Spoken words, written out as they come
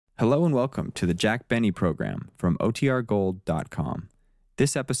Hello and welcome to the Jack Benny program from OTRGold.com.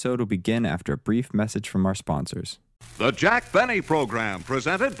 This episode will begin after a brief message from our sponsors. The Jack Benny program,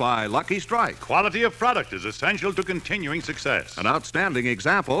 presented by Lucky Strike. Quality of product is essential to continuing success. An outstanding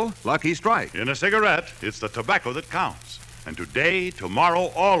example, Lucky Strike. In a cigarette, it's the tobacco that counts. And today,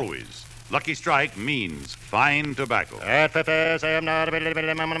 tomorrow, always, Lucky Strike means fine tobacco.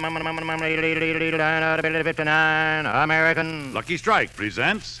 American. Lucky Strike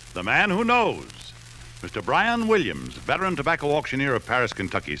presents The Man Who Knows. Mr. Brian Williams, veteran tobacco auctioneer of Paris,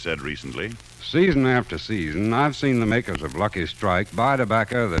 Kentucky, said recently, Season after season, I've seen the makers of Lucky Strike buy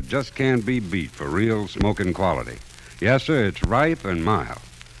tobacco that just can't be beat for real smoking quality. Yes, sir, it's ripe and mild.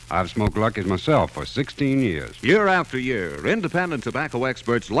 I've smoked Lucky's myself for 16 years. Year after year, independent tobacco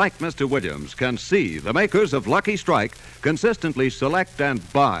experts like Mr. Williams can see the makers of Lucky Strike consistently select and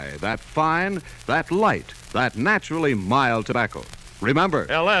buy that fine, that light, that naturally mild tobacco. Remember,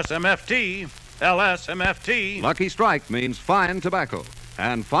 LSMFT. Lucky Strike means fine tobacco.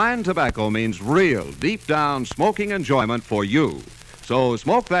 And fine tobacco means real, deep-down smoking enjoyment for you. So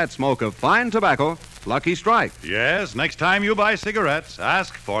smoke that smoke of fine tobacco, Lucky Strike. Yes, next time you buy cigarettes,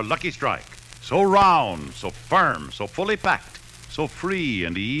 ask for Lucky Strike. So round, so firm, so fully packed, so free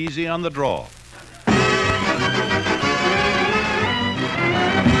and easy on the draw.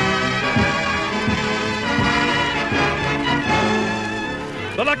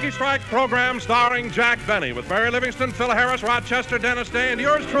 The Lucky Strike program starring Jack Benny with Barry Livingston, Phil Harris, Rochester, Dennis Day, and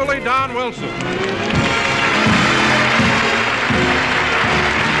yours truly, Don Wilson.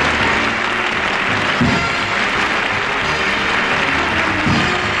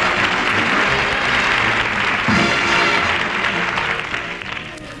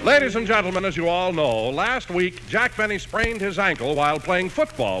 Ladies and gentlemen, as you all know, last week Jack Benny sprained his ankle while playing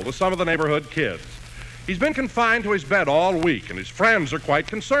football with some of the neighborhood kids. He's been confined to his bed all week, and his friends are quite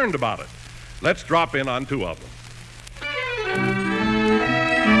concerned about it. Let's drop in on two of them.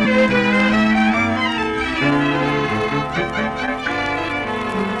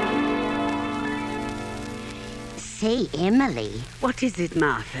 Say, Emily, What is it,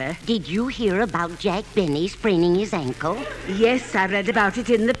 Martha? did you hear about Jack Benny spraining his ankle? Yes, I read about it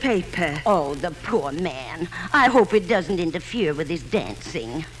in the paper. Oh, the poor man. I hope it doesn't interfere with his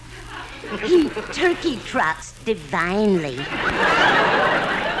dancing. He turkey trots divinely.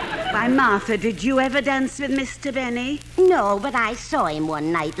 Why, Martha, did you ever dance with Mr. Benny? No, but I saw him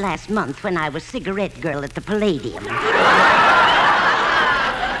one night last month when I was cigarette girl at the Palladium.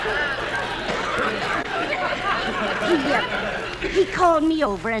 He called me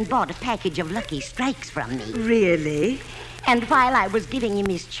over and bought a package of Lucky Strikes from me. Really? And while I was giving him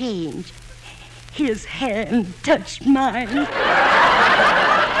his change, his hand touched mine.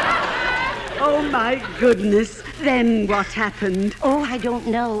 Oh, my goodness. Then what happened? Oh, I don't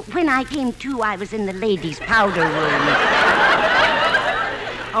know. When I came to, I was in the ladies' powder room.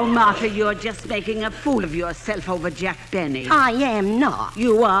 Oh, Martha, you're just making a fool of yourself over Jack Benny. I am not.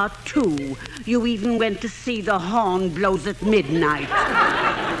 You are, too. You even went to see the horn blows at midnight.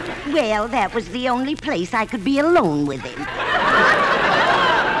 Well, that was the only place I could be alone with him.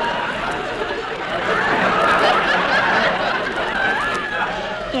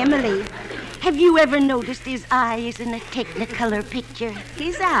 Emily, have you ever noticed his eyes in a Technicolor picture?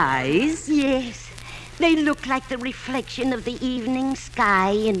 His eyes? Yes. They look like the reflection of the evening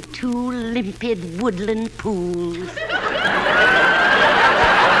sky in two limpid woodland pools.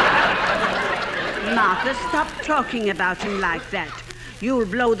 Martha, stop talking about him like that. You'll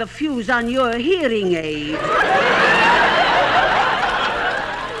blow the fuse on your hearing aid.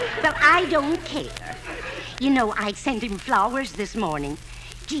 But I don't care. You know, I sent him flowers this morning.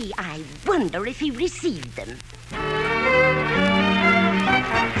 Gee, I wonder if he received them.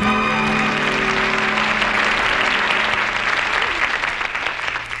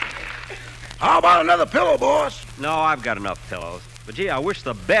 How about another pillow, boss? No, I've got enough pillows. But, gee, I wish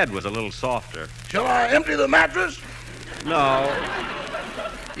the bed was a little softer. Shall I empty the mattress? No.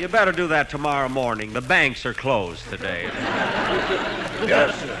 You better do that tomorrow morning. The banks are closed today.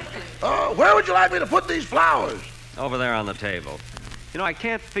 Yes, sir. Where would you like me to put these flowers? Over there on the table. You know, I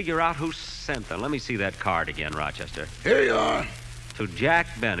can't figure out who sent them. Let me see that card again, Rochester. Here you are. To Jack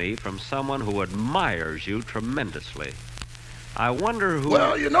Benny from someone who admires you tremendously. I wonder who...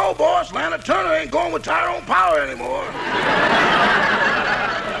 Well, you know, boss, Lana Turner ain't going with Tyrone Power anymore.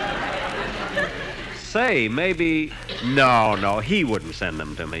 Say, maybe... No, he wouldn't send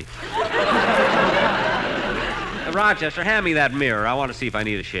them to me. Rochester, hand me that mirror. I want to see if I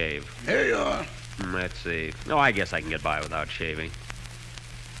need a shave. Here you are. Let's see. No, I guess I can get by without shaving.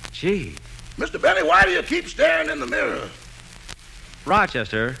 Gee. Mr. Benny, why do you keep staring in the mirror?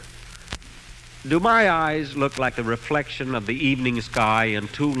 Rochester, Do my eyes look like the reflection of the evening sky in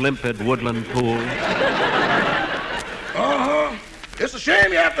two limpid woodland pools? Uh-huh. It's a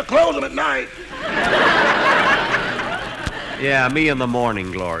shame you have to close them at night. Yeah, me in the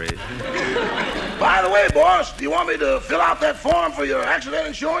morning glories. By the way, boss, do you want me to fill out that form for your accident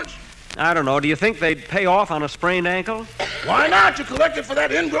insurance? I don't know. Do you think they'd pay off on a sprained ankle? Why not? You collected for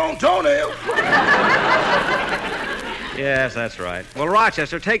that ingrown toenail. Yes, that's right. Well,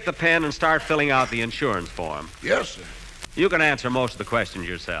 Rochester, take the pen and start filling out the insurance form. Yes, sir. You can answer most of the questions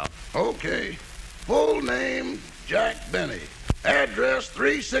yourself. Okay. Full name, Jack Benny. Address,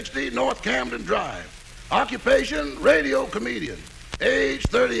 360 North Camden Drive. Occupation, radio comedian. Age,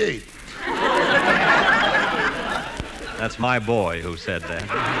 38. That's my boy who said that.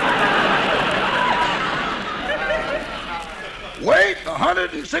 Weight,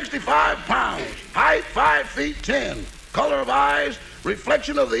 165 pounds. Height, 5 feet 10. Color of eyes,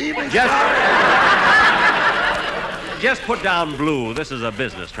 reflection of the evening sky. Just put down blue. This is a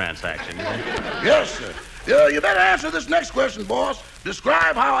business transaction. Yes, sir. You better answer this next question, boss.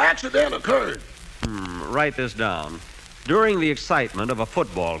 Describe how accident occurred. Write this down. During the excitement of a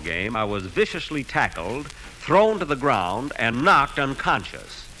football game, I was viciously tackled, thrown to the ground, and knocked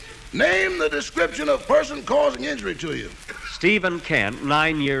unconscious. Name the description of person causing injury to you. Stephen Kent,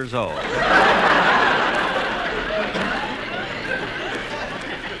 9 years old.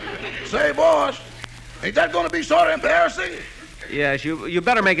 Say, boss, ain't that going to be sort of embarrassing? Yes, you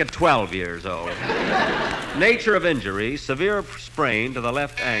better make it 12 years old. Nature of injury, severe sprain to the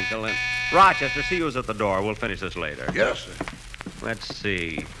left ankle, and... Rochester, see who's at the door. We'll finish this later. Yes, sir. Let's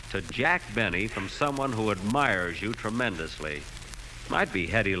see. To Jack Benny from someone who admires you tremendously. Might be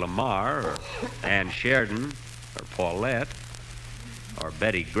Hedy Lamarr, or Ann Sheridan, or Paulette, or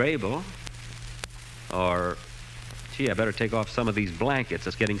Betty Grable, or... Gee, I better take off some of these blankets.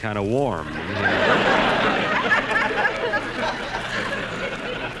 It's getting kind of warm.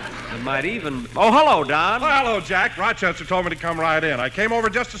 It might even... Oh, hello, Don. Well, hello, Jack. Rochester told me to come right in. I came over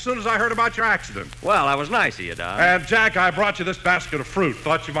just as soon as I heard about your accident. Well, that was nice of you, Don. And, Jack, I brought you this basket of fruit.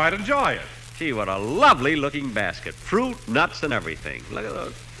 Thought you might enjoy it. Gee, what a lovely-looking basket. Fruit, nuts, and everything. Look at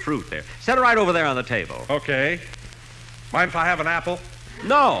those fruit there. Set it right over there on the table. Okay. Mind if I have an apple?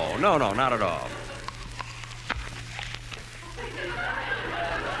 No, not at all.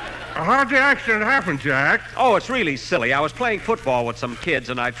 How'd the accident happen, Jack? Oh, it's really silly. I was playing football with some kids,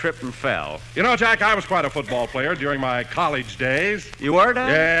 and I tripped and fell. You know, Jack, I was quite a football player during my college days. You were, Don?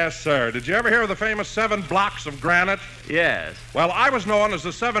 Yes, sir. Did you ever hear of the famous 7 blocks of granite? Yes. Well, I was known as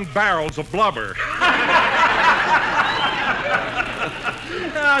the 7 barrels of blubber.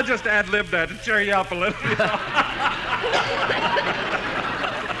 I just ad-libbed that to cheer you up a little.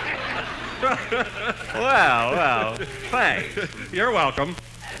 Well, thanks. You're welcome.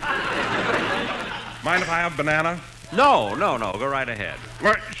 Mind if I have banana? No. Go right ahead.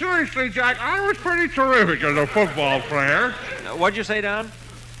 Well, seriously, Jack, I was pretty terrific as a football player. What'd you say, Don?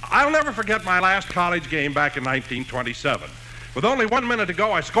 I'll never forget my last college game back in 1927. With only 1 minute to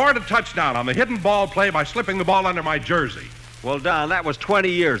go, I scored a touchdown on the hidden ball play by slipping the ball under my jersey. Well, Don, that was 20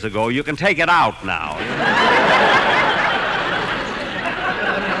 years ago. You can take it out now.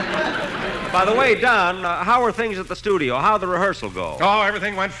 By the way, Don, how are things at the studio? How'd the rehearsal go? Oh,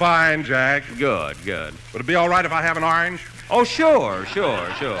 everything went fine, Jack. Good. Would it be all right if I have an orange? Oh, sure.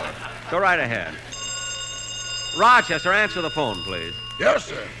 Go right ahead. Rochester, answer the phone, please. Yes,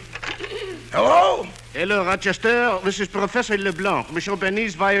 sir. Hello? Hello, Rochester. This is Professor LeBlanc, Monsieur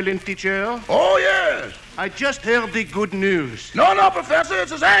Benny's violin teacher. Oh, yes. I just heard the good news. No, Professor.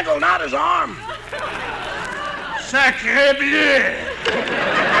 It's his ankle, not his arm. Sacré bleu!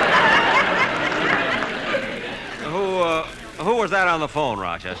 Who was that on the phone,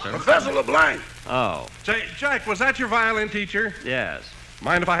 Rochester? Professor LeBlanc. Oh. Say, Jack, was that your violin teacher? Yes.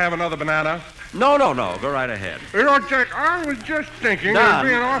 Mind if I have another banana? No. Go right ahead. You know, Jack, I was just thinking it'd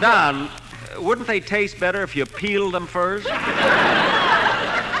be an awful... Don, wouldn't they taste better if you peeled them first?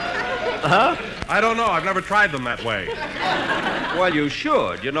 Huh? I don't know. I've never tried them that way. Well, you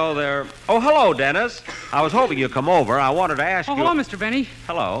should. You know, they're... Oh, hello, Dennis. I was hoping you'd come over. I wanted to ask you... Hello, Mr. Benny.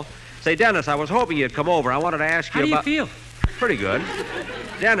 Hello. Say, Dennis, I was hoping you'd come over. I wanted to ask you about... How do you feel? Pretty good.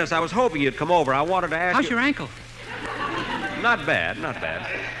 Dennis, I was hoping you'd come over. I wanted to ask How's your ankle? Not bad.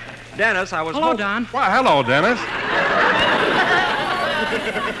 Dennis, I was... Hello, Don. Well, hello, Dennis.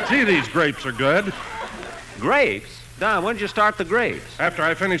 Gee, these grapes are good. Grapes? Don, when did you start the grapes? After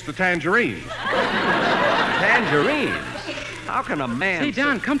I finished the tangerines. Tangerines? How can a man... Hey,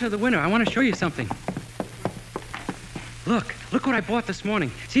 Don, come to the window. I want to show you something. Look what I bought this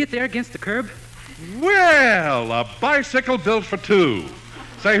morning. See it there against the curb? Well, a bicycle built for two.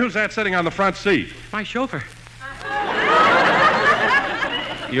 Say, who's that sitting on the front seat? My chauffeur.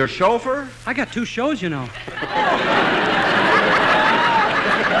 Your chauffeur? I got 2 shows, you know.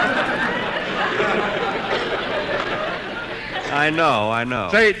 I know.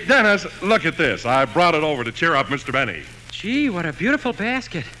 Say, Dennis, look at this. I brought it over to cheer up Mr. Benny. Gee, what a beautiful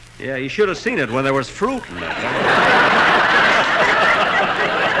basket. Yeah, you should have seen it when there was fruit in it.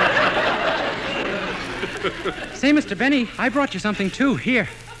 Say, Mr. Benny, I brought you something, too. Here.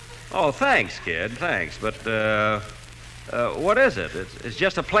 Oh, thanks, kid. Thanks. But, what is it? It's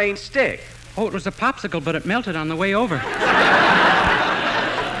just a plain stick. Oh, it was a popsicle, but it melted on the way over.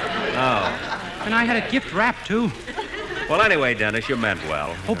 Oh. And I had it gift wrapped, too. Well, anyway, Dennis, you meant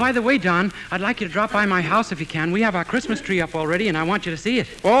well. Oh, by the way, Don, I'd like you to drop by my house if you can. We have our Christmas tree up already, and I want you to see it.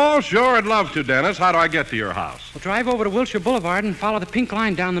 Oh, sure, I'd love to, Dennis. How do I get to your house? Well, drive over to Wilshire Boulevard and follow the pink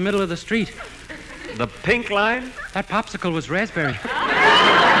line down the middle of the street. The pink line? That popsicle was raspberry.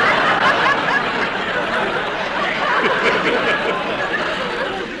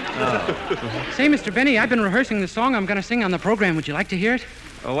 Say, Mr. Benny, I've been rehearsing the song I'm going to sing on the program. Would you like to hear it?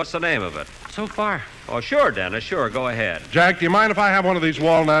 Oh, what's the name of it? So Far. Oh, sure, Dennis, sure. Go ahead. Jack, do you mind if I have one of these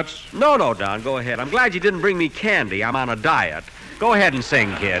walnuts? No, Don, go ahead. I'm glad you didn't bring me candy. I'm on a diet. Go ahead and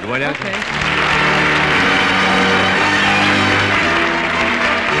sing, kid, will you? Okay.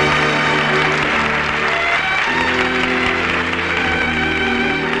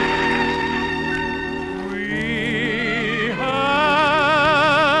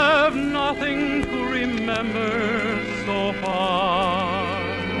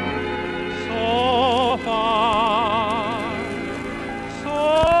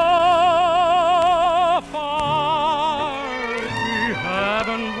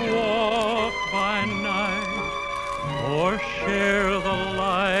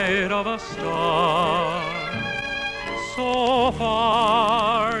 So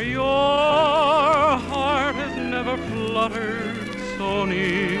far, your heart has never fluttered so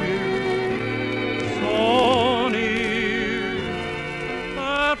near,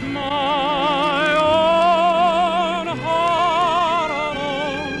 that my own heart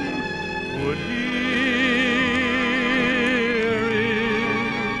alone would hear it.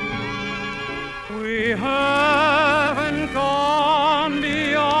 We haven't gone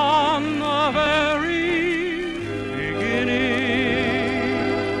beyond the very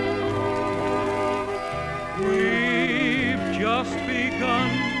just begun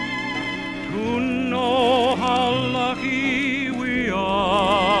to know how lucky we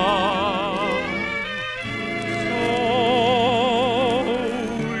are. So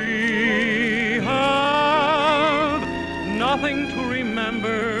we have nothing to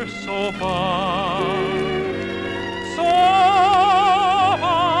remember so far. So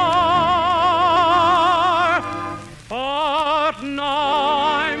far, but now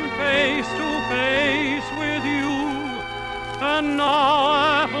I'm face to face with you. And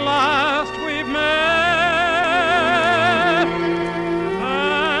now at last we've met,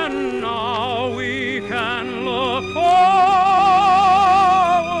 and now we can look forward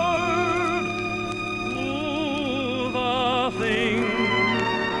to the things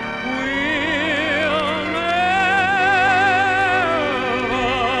we'll never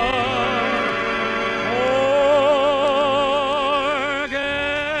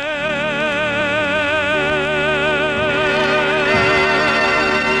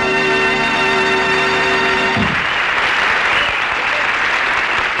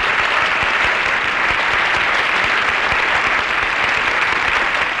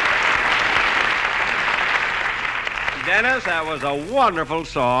Dennis, that was a wonderful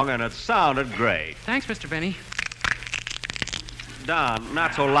song, and it sounded great. Thanks, Mr. Benny. Don,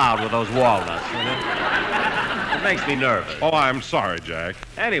 not so loud with those walnuts, will you? It makes me nervous. Oh, I'm sorry, Jack.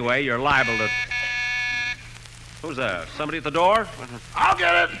 Anyway, you're liable to... Who's there? Somebody at the door? I'll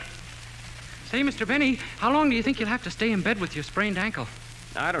get it. Say, Mr. Benny, how long do you think you'll have to stay in bed with your sprained ankle?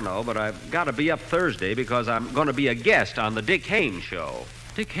 I don't know, but I've got to be up Thursday because I'm going to be a guest on the Dick Haymes show.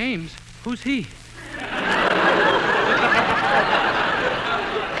 Dick Haymes? Who's he?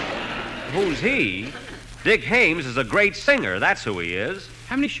 Who's he? Dick Haymes is a great singer. That's who he is.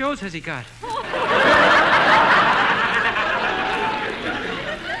 How many shows has he got?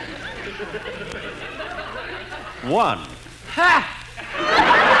 One. Ha!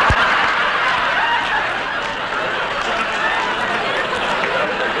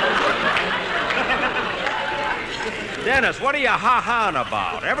 Dennis, what are you ha-haing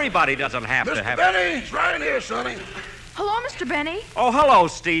about? Everybody doesn't have to have... Mr. Benny, it's right in here, Sonny. Hello, Mr. Benny. Oh, hello,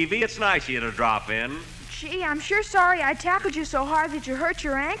 Stevie. It's nice of you to drop in. Gee, I'm sure sorry I tackled you so hard that you hurt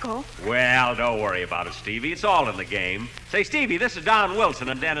your ankle. Well, don't worry about it, Stevie. It's all in the game. Say, Stevie, this is Don Wilson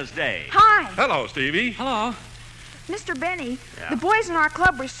and Dennis Day. Hi. Hello, Stevie. Hello. Mr. Benny, Yeah. the boys in our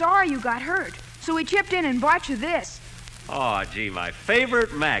club were sorry you got hurt, so we chipped in and bought you this. Oh, gee, my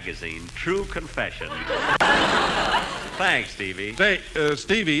favorite magazine, True Confession. Thanks, Stevie. Say,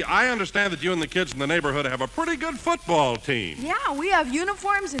 Stevie, I understand that you and the kids in the neighborhood have a pretty good football team. Yeah, we have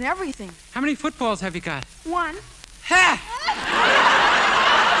uniforms and everything. How many footballs have you got? One. Ha!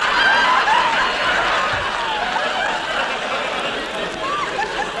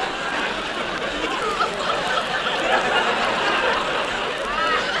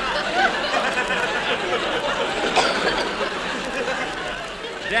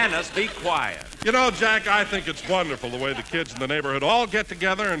 Dennis, be quiet. You know, Jack, I think it's wonderful the way the kids in the neighborhood all get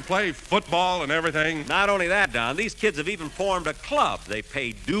together and play football and everything. Not only that, Don, these kids have even formed a club. They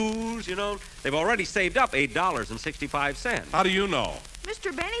pay dues, you know. They've already saved up $8.65. How do you know?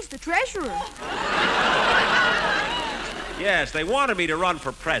 Mr. Benny's the treasurer. Yes, they wanted me to run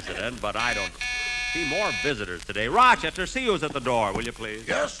for president, but I don't see more visitors today. Rochester, see who's at the door, will you please?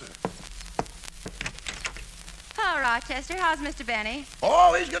 Yes, sir. Hello, Rochester. How's Mr. Benny?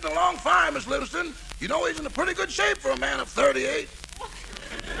 Oh, he's getting along fine, Miss Livingston. You know, he's in a pretty good shape for a man of 38.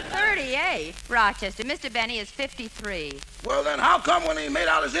 38? Rochester, Mr. Benny is 53. Well, then how come when he made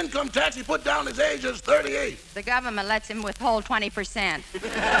out his income tax, he put down his age as 38? The government lets him withhold 20%.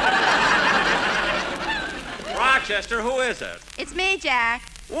 Rochester, who is it? It's me,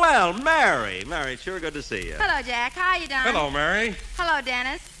 Jack. Well, Mary. Mary, sure good to see you. Hello, Jack. How you doing? Hello, Mary. Hello,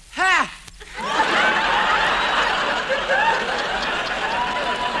 Dennis. Ha!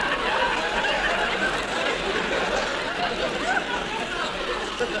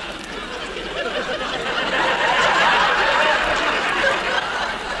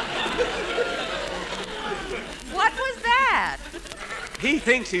 What was that? He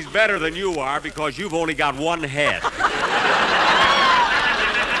thinks he's better than you are because you've only got one head.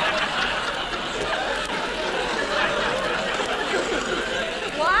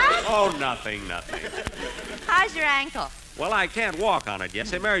 What? Oh, nothing. How's your ankle? Well, I can't walk on it yet.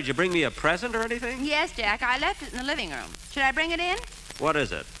 Say, Mary, did you bring me a present or anything? Yes, Jack. I left it in the living room. Should I bring it in? What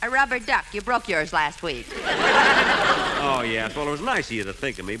is it? A rubber duck. You broke yours last week. Oh, yes. Well, it was nice of you to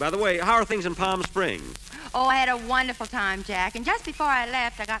think of me. By the way, how are things in Palm Springs? Oh, I had a wonderful time, Jack. And just before I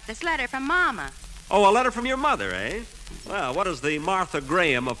left, I got this letter from Mama. Oh, a letter from your mother, eh? Well, what does the Martha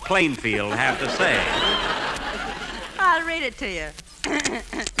Graham of Plainfield have to say? I'll read it to you.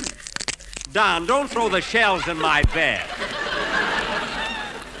 Don, don't throw the shells in my bed.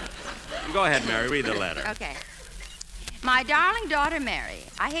 Go ahead, Mary. Read the letter. Okay. My darling daughter, Mary,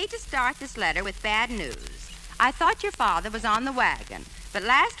 I hate to start this letter with bad news. I thought your father was on the wagon, but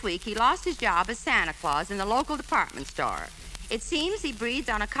last week he lost his job as Santa Claus in the local department store. It seems he breeds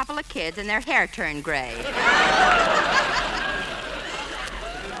on a couple of kids and their hair turned gray.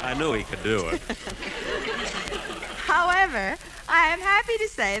 I knew he could do it. However, I am happy to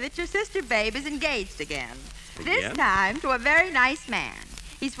say that your sister Babe is engaged again. This Again? time to a very nice man.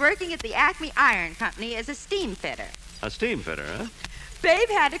 He's working at the Acme Iron Company as a steam fitter. A steam fitter, huh? Babe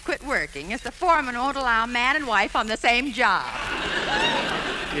had to quit working as the foreman won't allow man and wife on the same job.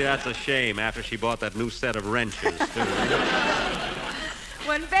 Yeah, that's a shame after she bought that new set of wrenches, too.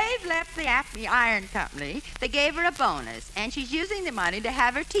 When Babe left the Acme Iron Company, they gave her a bonus, and she's using the money to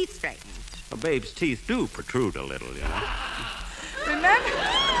have her teeth straightened. Well, Babe's teeth do protrude a little, you know.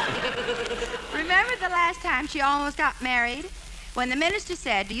 Remember the last time she almost got married? When the minister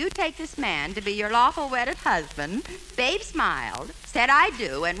said, "Do you take this man to be your lawful wedded husband?" Babe smiled, said, "I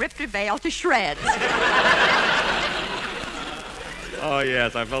do," and ripped her veil to shreds. Oh,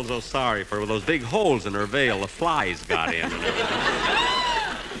 yes, I felt so sorry for her. With those big holes in her veil, the flies got in.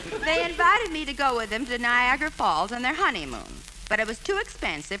 They invited me to go with them to Niagara Falls on their honeymoon, but it was too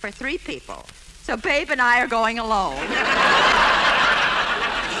expensive for 3 people. So Babe and I are going alone.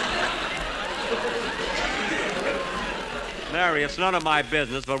 Mary, it's none of my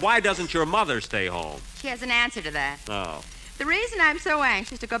business, but why doesn't your mother stay home? She has an answer to that. Oh. The reason I'm so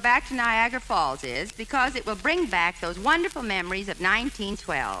anxious to go back to Niagara Falls is because it will bring back those wonderful memories of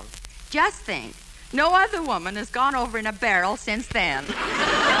 1912. Just think, no other woman has gone over in a barrel since then.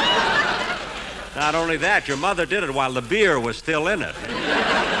 Not only that, your mother did it while the beer was still in it.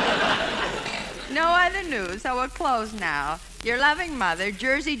 No other news, so we'll close now. Your loving mother,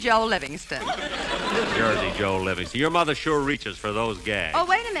 Jersey Joe Livingston. Jersey Joe Livingston. Your mother sure reaches for those gags. Oh,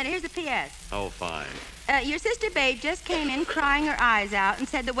 wait a minute. Here's the P.S. Oh, fine. Your sister Babe just came in crying her eyes out and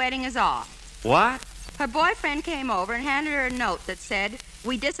said the wedding is off. What? Her boyfriend came over and handed her a note that said,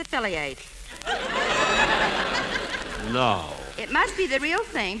 "We disaffiliate." No. It must be the real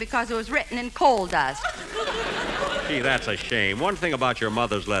thing because it was written in coal dust. Gee, that's a shame. One thing about your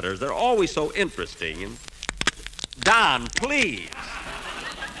mother's letters, they're always so interesting. And... Don, please.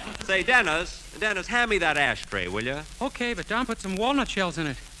 Say, Dennis, hand me that ashtray, will you? Okay, but Don put some walnut shells in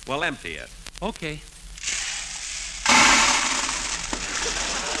it. Well, empty it. Okay.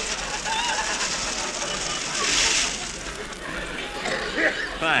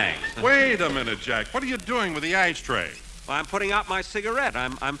 Thanks. Wait a minute, Jack. What are you doing with the ashtray? Well, I'm putting out my cigarette.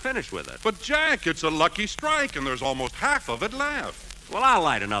 I'm finished with it. But, Jack, it's a lucky strike, and there's almost half of it left. Well, I'll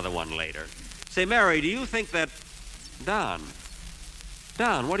light another one later. Say, Mary, do you think that... Don,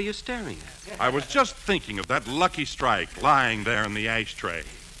 what are you staring at? I was just thinking of that lucky strike lying there in the ashtray.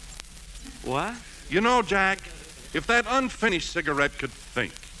 What? You know, Jack, if that unfinished cigarette could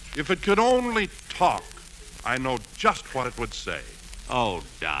think, if it could only talk, I know just what it would say. Oh,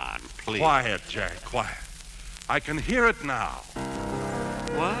 Don, please. Quiet, Jack, quiet. I can hear it now.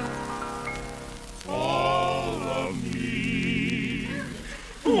 What? All of me.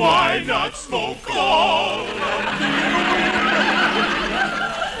 Why not smoke all of me?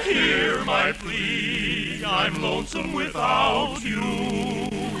 Hear my plea. I'm lonesome without you.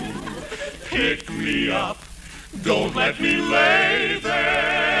 Pick me up. Don't let me lay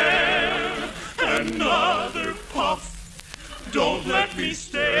there. Another puff. Don't let me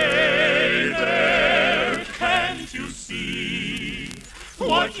stay there. Can't you see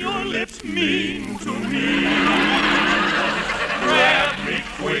what your lips mean to me? Grab me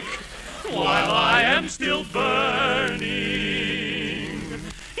quick while I am still burning.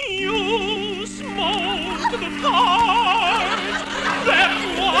 You smoked the part that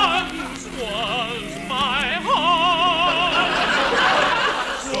once was my heart.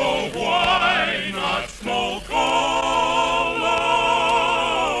 So why not smoke all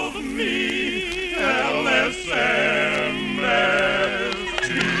of me? LSMFT.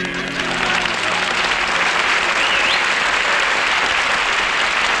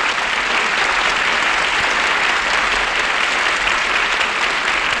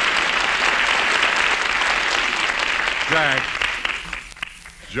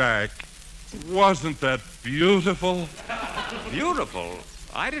 Jack, wasn't that beautiful? Beautiful?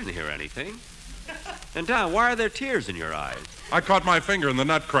 I didn't hear anything. And, Don, why are there tears in your eyes? I caught my finger in the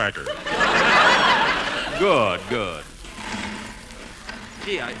nutcracker. Good.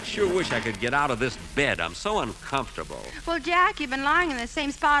 Gee, I sure wish I could get out of this bed. I'm so uncomfortable. Well, Jack, you've been lying in the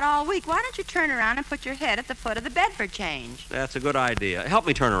same spot all week. Why don't you turn around and put your head at the foot of the bed for change? That's a good idea. Help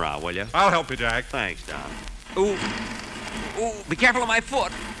me turn around, will you? I'll help you, Jack. Thanks, Don. Ooh, be careful of my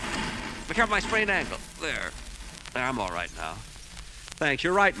foot. Be careful of my sprained ankle. There, I'm all right now. Thanks,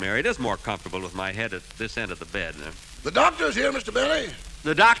 you're right, Mary. It is more comfortable with my head at this end of the bed. The doctor's here, Mr. Benny.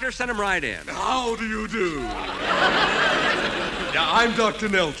 The doctor? Send him right in. How do you do? Yeah, I'm Dr.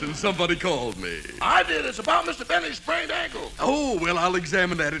 Nelson. Somebody called me. I did. It's about Mr. Benny's sprained ankle. Oh, well, I'll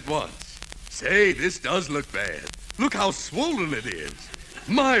examine that at once. Say, this does look bad. Look how swollen it is.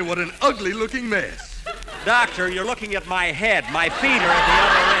 My, what an ugly-looking mess. Doctor, you're looking at my head. My feet are at the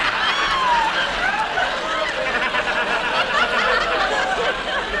other end.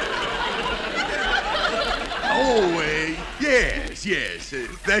 Oh, yes.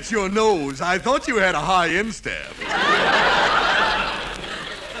 That's your nose. I thought you had a high instep.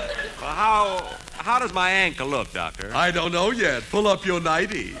 Well, how does my ankle look, Doctor? I don't know yet. Pull up your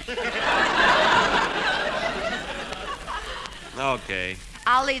nightie. Okay.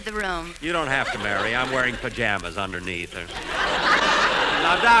 I'll leave the room. You don't have to, Mary. I'm wearing pajamas underneath.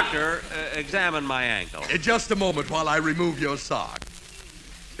 Now, Doctor, examine my ankle. Just a moment while I remove your sock.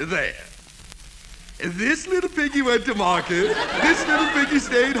 There. This little piggy went to market. This little piggy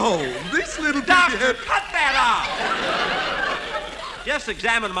stayed home. This little piggy Doctor, cut that out! Just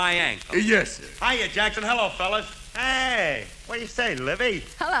examine my ankle. Yes, sir. Hiya, Jackson. Hello, fellas. Hey, what do you say, Livy?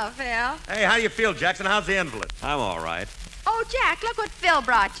 Hello, Phil. Hey, how do you feel, Jackson? How's the invalid? I'm all right. Oh, Jack, look what Phil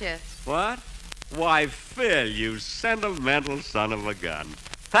brought you. What? Why, Phil, you sentimental son of a gun.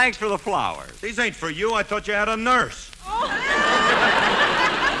 Thanks for the flowers. These ain't for you. I thought you had a nurse.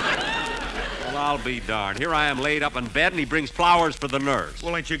 Well, I'll be darned. Here I am laid up in bed, and he brings flowers for the nurse.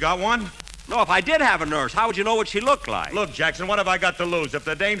 Well, ain't you got one? No, if I did have a nurse, how would you know what she looked like? Look, Jackson, what have I got to lose? If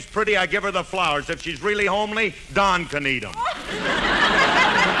the dame's pretty, I give her the flowers. If she's really homely, Don can eat them.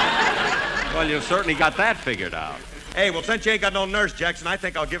 Well, you've certainly got that figured out. Hey, well, since you ain't got no nurse, Jackson, I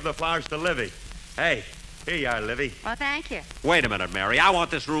think I'll give the flowers to Livy. Hey, here you are, Livy. Well, thank you. Wait a minute, Mary. I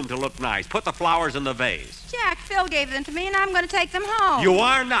want this room to look nice. Put the flowers in the vase. Jack, Phil gave them to me, and I'm going to take them home. You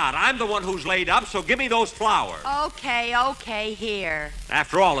are not. I'm the one who's laid up, so give me those flowers. Okay, here.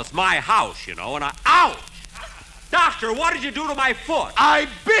 After all, it's my house, you know, and ouch! Doctor, what did you do to my foot? I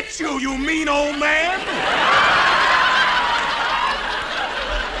bit you, you mean old man!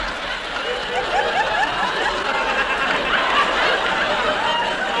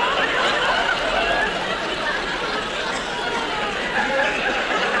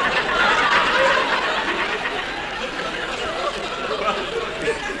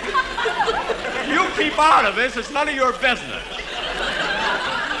 You keep out of this. It's none of your business.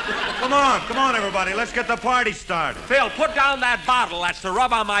 Come on, everybody. Let's get the party started. Phil, put down that bottle. That's to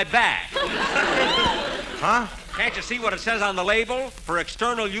rub on my back. Huh? Can't you see what it says on the label? For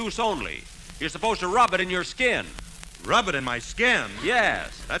external use only. You're supposed to rub it in your skin. Rub it in my skin?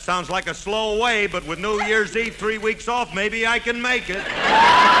 Yes. That sounds like a slow way, but with New Year's Eve 3 weeks off, maybe I can make it.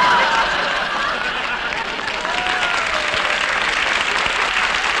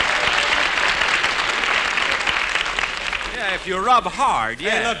 Yeah, if you rub hard,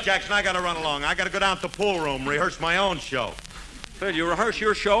 yeah. Hey, look, Jackson, I gotta run along. I gotta go down to the pool room, rehearse my own show. Phil, you rehearse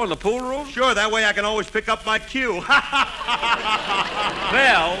your show in the pool room? Sure, that way I can always pick up my cue. Phil!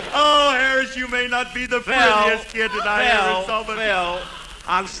 Oh, Harris, you may not be the prettiest kid that I ever saw, but... Phil,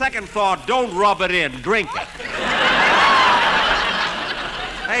 on second thought, don't rub it in. Drink it.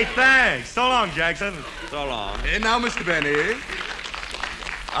 Hey, thanks. So long, Jackson. So long. And now, Mr. Benny,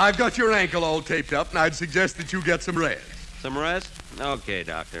 I've got your ankle all taped up, and I'd suggest that you get some rest. Some rest? Okay,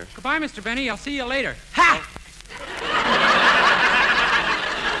 Doctor. Goodbye, Mr. Benny. I'll see you later. Ha!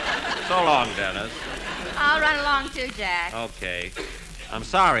 So long, Dennis. I'll run along too, Jack. Okay. I'm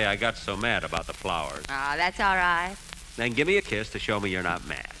sorry I got so mad about the flowers. Oh, that's all right. Then give me a kiss to show me you're not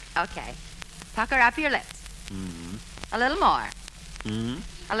mad. Okay. Pucker up your lips. Mm-hmm. A little more. Mm-hmm.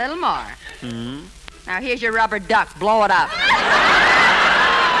 A little more. Mm-hmm. Now here's your rubber duck. Blow it up.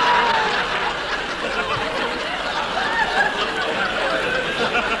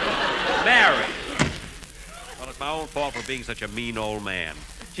 Mary. Well, it's my own fault for being such a mean old man.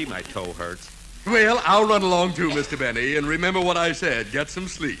 Gee, my toe hurts. Well, I'll run along too, Mr. Benny, and remember what I said. Get some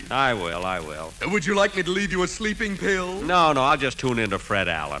sleep. I will. Would you like me to leave you a sleeping pill? No, I'll just tune into Fred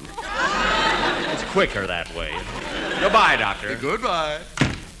Allen. It's quicker that way. Goodbye, Doctor. Goodbye.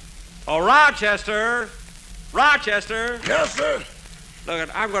 Oh, Rochester! Rochester! Yes, sir? Look,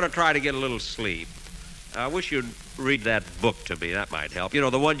 I'm going to try to get a little sleep. I wish you'd read that book to me. That might help. You know,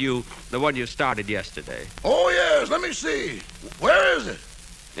 the one you started yesterday. Oh, yes. Let me see. Where is it?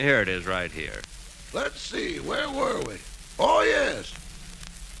 Here it is, right here. Let's see. Where were we? Oh, yes.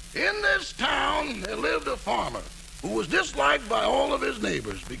 In this town, there lived a farmer who was disliked by all of his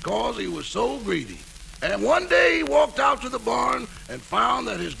neighbors because he was so greedy. And one day he walked out to the barn and found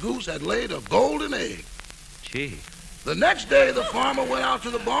that his goose had laid a golden egg. Gee. The next day, the farmer went out to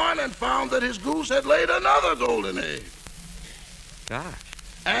the barn and found that his goose had laid another golden egg. Gosh.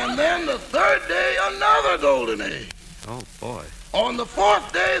 And then the third day, another golden egg. Oh, boy. On the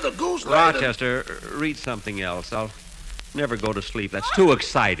fourth day, the goose laid Rochester, read something else. I'll never go to sleep. That's too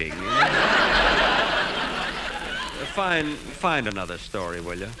exciting. Find another story,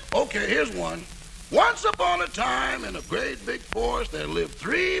 will you? Okay, here's one. Once upon a time, in a great big forest, there lived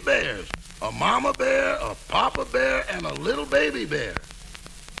 3 bears. A mama bear, a papa bear, and a little baby bear.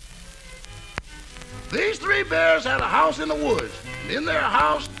 These 3 bears had a house in the woods. And in their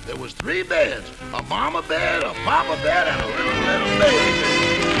house, there was 3 beds. A mama bear, a papa bear, and a little baby bear.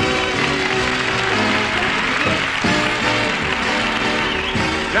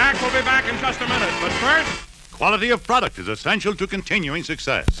 Jack will be back in just a minute, but first, quality of product is essential to continuing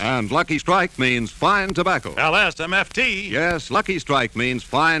success. And Lucky Strike means fine tobacco. LSMFT. Yes, Lucky Strike means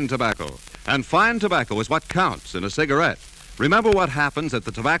fine tobacco. And fine tobacco is what counts in a cigarette. Remember what happens at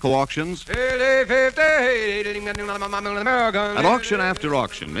the tobacco auctions? At auction after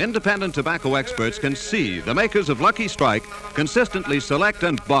auction, independent tobacco experts can see the makers of Lucky Strike consistently select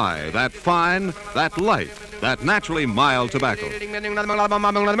and buy that fine, that light, that naturally mild tobacco.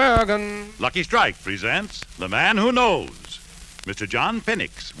 Lucky Strike presents The Man Who Knows. Mr. John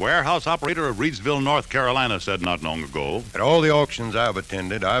Penix, warehouse operator of Reidsville, North Carolina, said not long ago. At all the auctions I've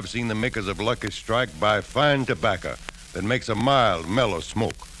attended, I've seen the makers of Lucky Strike buy fine tobacco that makes a mild, mellow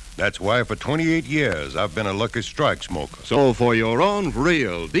smoke. That's why for 28 years I've been a Lucky Strike smoker. So for your own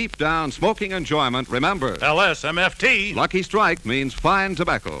real, deep-down smoking enjoyment, remember... LSMFT. Lucky Strike means fine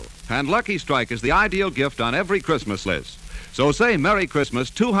tobacco. And Lucky Strike is the ideal gift on every Christmas list. So say Merry Christmas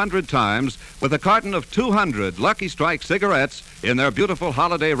 200 times with a carton of 200 Lucky Strike cigarettes in their beautiful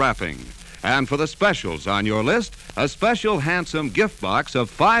holiday wrapping. And for the specials on your list, a special handsome gift box of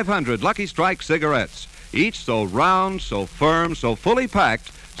 500 Lucky Strike cigarettes. Each so round, so firm, so fully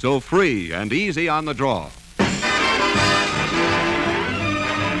packed, so free and easy on the draw.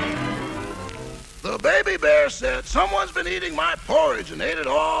 The baby Bear said someone's been eating my porridge and ate it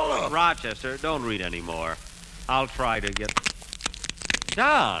all up. Rochester, don't read anymore. I'll try to get...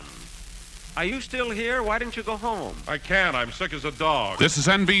 Don, are you still here? Why didn't you go home? I can't. I'm sick as a dog. This is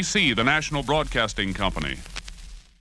NBC, the national broadcasting company.